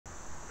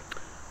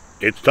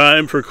It's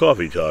time for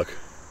Coffee Talk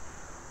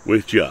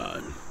with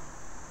John.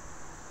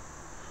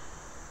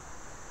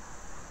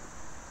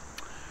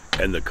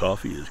 And the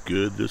coffee is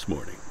good this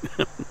morning.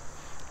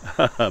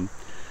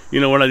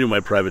 When I do my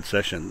private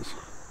sessions,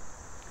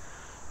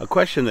 a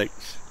question that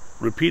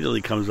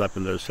repeatedly comes up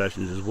in those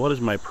sessions is, what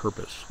is my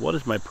purpose? What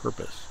is my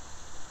purpose?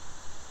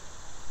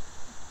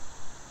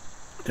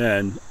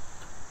 And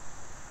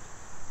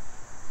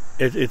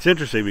it's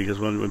interesting because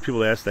when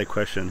people ask that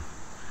question,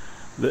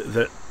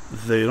 that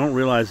they don't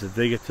realize that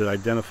they get to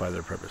identify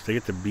their purpose. They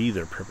get to be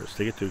their purpose.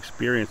 They get to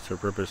experience their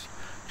purpose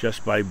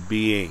just by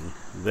being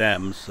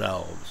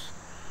themselves.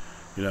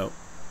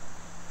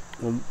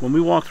 When we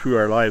walk through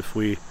our life,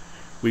 we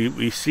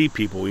see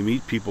people, we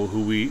meet people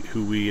who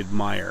we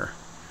admire,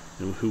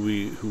 who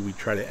we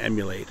try to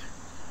emulate.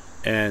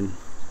 And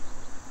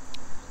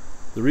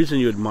the reason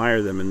you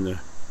admire them and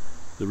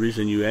the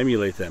reason you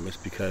emulate them is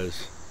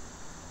because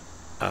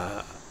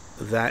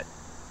that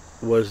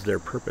was their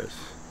purpose.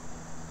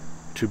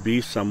 To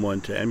be someone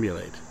to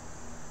emulate.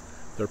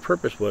 Their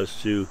purpose was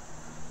to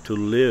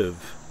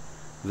live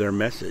their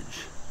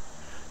message.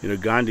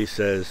 Gandhi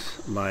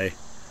says, my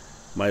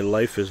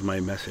life is my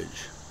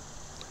message,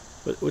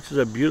 which is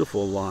a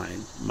beautiful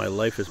line. My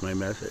life is my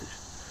message.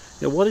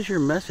 What is your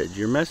message?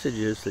 Your message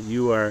is that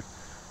you are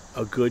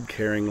a good,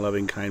 caring,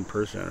 loving, kind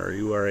person, or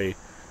you are a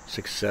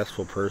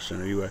successful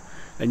person, or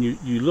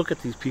you look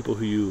at these people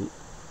who you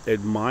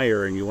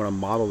admire and you want to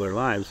model their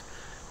lives,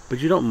 but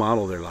you don't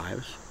model their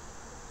lives.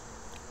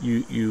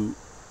 You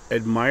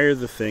admire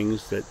the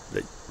things that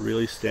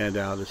really stand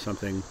out as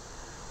something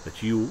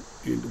that you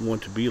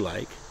want to be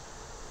like,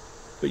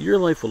 but your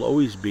life will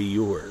always be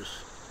yours.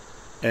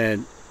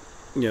 And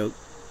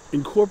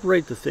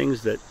incorporate the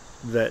things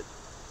that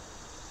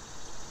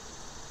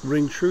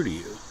ring true to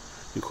you.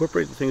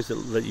 Incorporate the things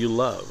that you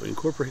love.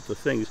 Incorporate the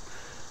things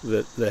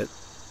that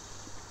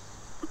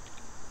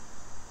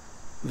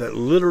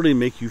literally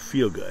make you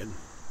feel good.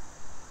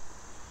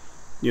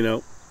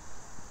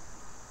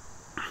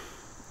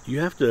 You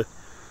have to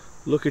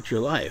look at your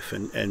life,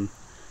 and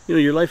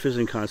your life is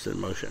in constant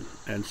motion,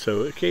 and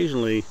so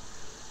occasionally,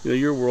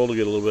 your world will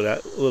get a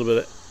little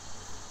bit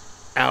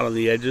out on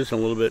the edges and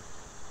a little bit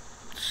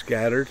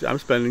scattered. I'm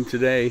spending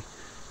today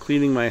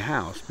cleaning my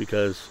house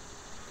because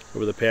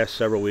over the past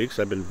several weeks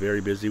I've been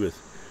very busy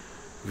with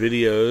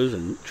videos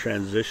and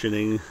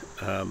transitioning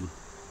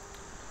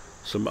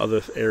some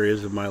other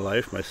areas of my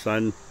life. My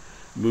son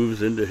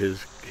moves into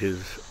his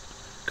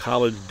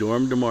college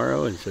dorm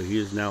tomorrow, and so he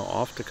is now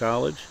off to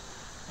college.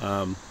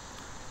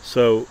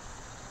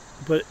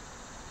 But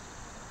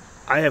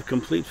I have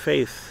complete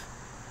faith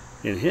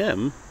in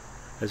him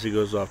as he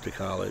goes off to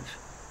college,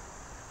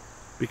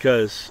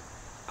 because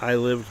I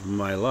lived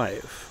my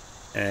life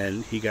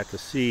and he got to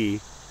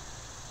see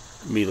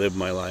me live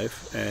my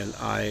life, and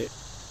I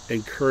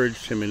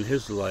encouraged him in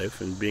his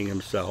life and being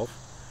himself.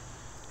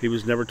 He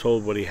was never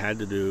told what he had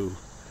to do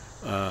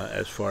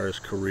as far as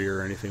career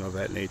or anything of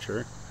that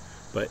nature.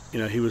 But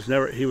he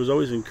was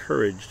always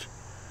encouraged,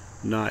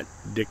 not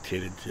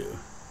dictated to,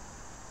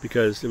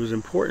 because it was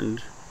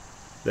important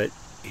that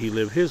he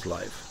live his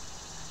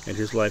life, and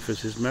his life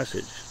is his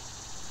message.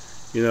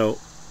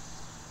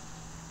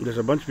 There's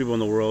a bunch of people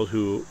in the world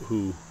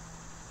who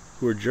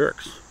are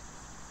jerks,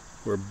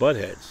 who are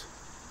buttheads.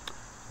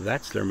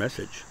 That's their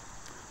message,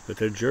 that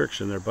they're jerks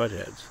and they're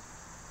buttheads.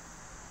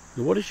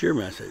 What is your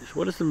message?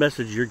 What is the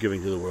message you're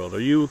giving to the world?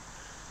 Are you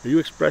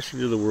expressing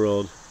to the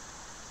world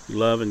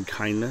love and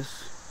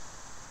kindness?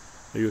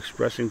 Are you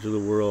expressing to the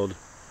world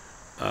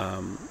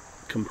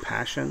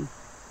compassion?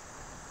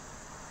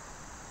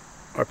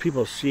 Are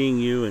people seeing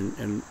you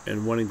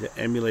and wanting to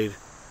emulate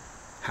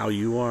how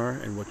you are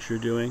and what you're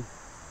doing?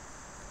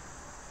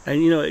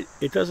 And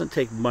it doesn't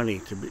take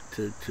money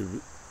to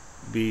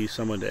be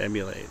someone to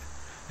emulate.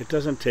 It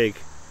doesn't take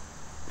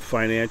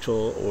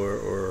financial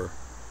or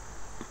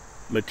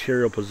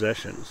material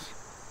possessions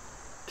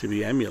to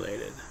be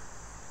emulated.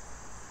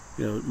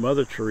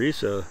 Mother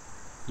Teresa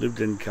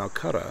lived in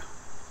Calcutta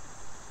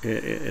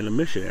in a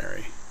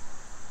missionary.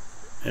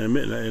 In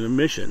a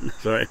mission.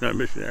 Sorry, not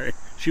missionary.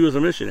 She was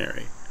a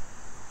missionary.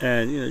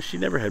 And, she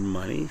never had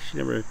money.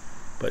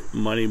 But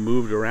money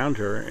moved around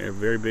her in a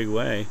very big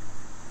way.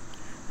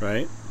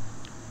 Right?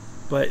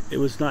 But it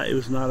was not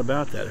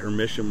about that. Her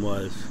mission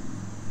was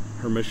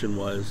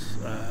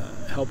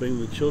helping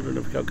the children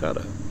of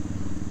Calcutta.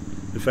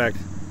 In fact,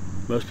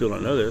 most people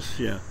don't know this,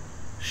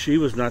 she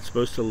was not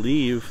supposed to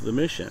leave the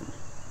mission.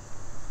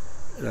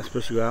 Not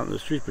supposed to go out in the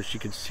street, but she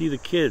could see the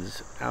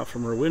kids out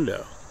from her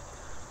window.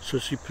 So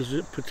she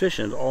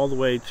petitioned all the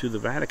way to the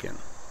Vatican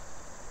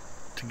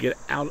to get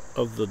out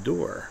of the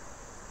door,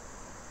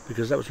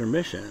 because that was her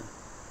mission.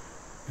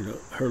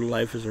 Her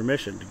life is her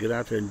mission, to get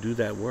out there and do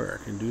that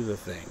work and do the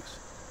things.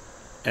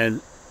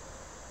 And,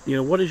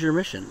 what is your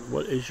mission?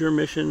 What is your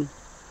mission?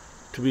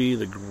 To be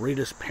the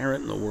greatest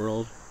parent in the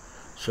world,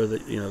 so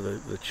that,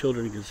 the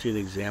children can see an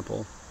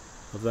example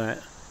of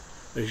that?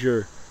 Is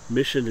your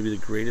mission to be the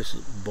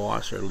greatest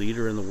boss or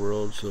leader in the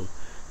world, so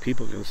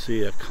people can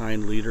see a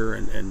kind leader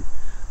and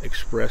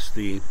express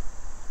the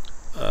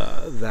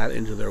that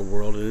into their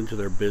world and into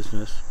their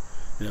business?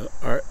 You know,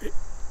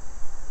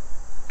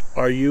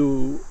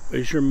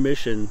 is your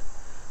mission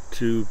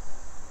to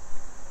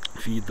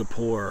feed the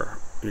poor?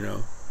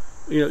 You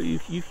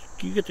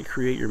get to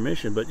create your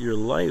mission, but your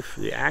life,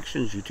 the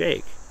actions you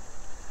take,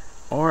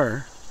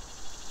 are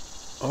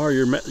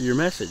your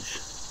message.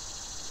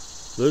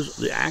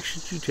 The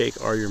actions you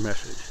take are your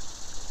message.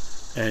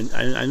 And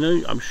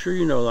I'm sure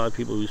you know a lot of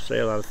people who say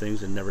a lot of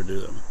things and never do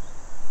them.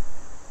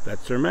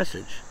 That's their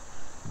message.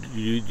 Do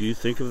you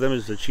think of them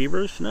as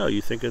achievers? No,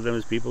 you think of them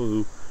as people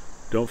who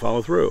don't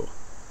follow through,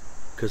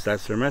 because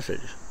that's their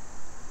message.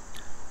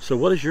 So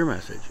what is your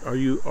message? Are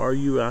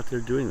you out there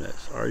doing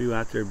this? Are you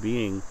out there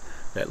being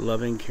that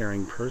loving,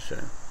 caring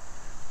person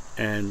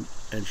and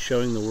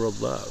showing the world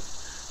love?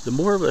 The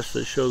more of us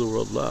that show the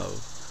world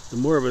love, the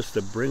more of us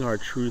that bring our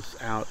truth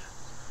out,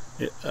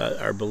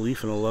 our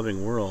belief in a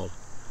loving world,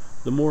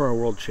 the more our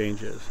world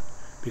changes.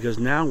 Because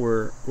now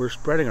we're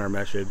spreading our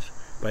message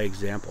by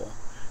example,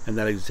 and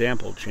that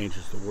example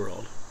changes the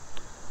world.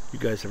 You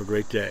guys have a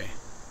great day,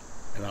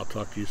 and I'll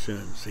talk to you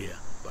soon. See ya.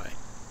 Bye.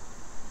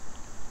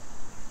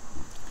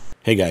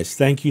 Hey guys,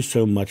 thank you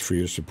so much for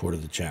your support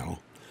of the channel.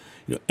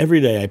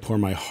 Every day I pour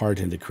my heart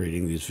into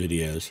creating these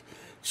videos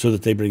so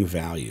that they bring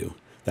value.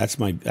 That's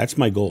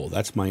my goal.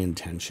 That's my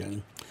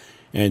intention.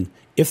 And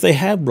if they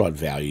have brought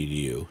value to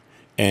you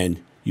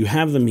and you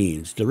have the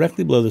means,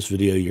 directly below this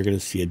video you're going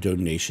to see a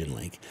donation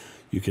link.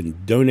 You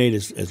can donate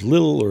as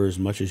little or as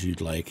much as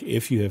you'd like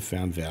if you have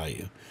found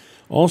value.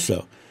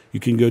 Also, you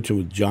can go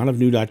to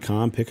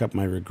johnofnew.com, pick up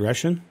my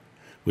regression,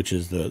 which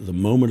is the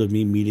moment of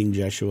me meeting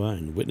Jeshua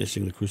and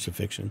witnessing the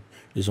crucifixion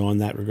is on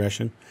that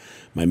regression.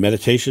 My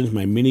meditations,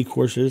 my mini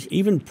courses,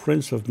 even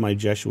prints of my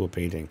Jeshua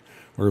painting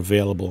are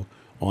available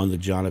on the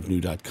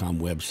johnofnew.com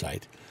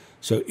website.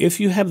 So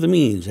if you have the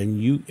means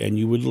and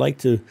you would like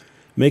to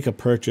make a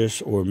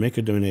purchase or make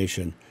a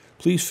donation,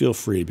 please feel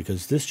free,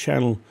 because this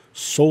channel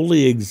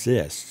solely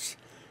exists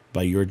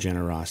by your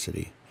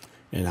generosity.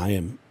 And I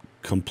am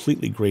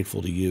completely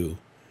grateful to you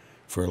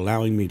for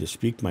allowing me to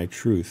speak my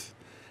truth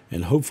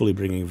and hopefully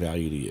bringing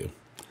value to you.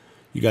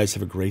 You guys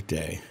have a great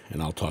day,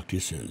 and I'll talk to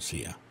you soon.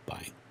 See ya.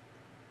 Bye.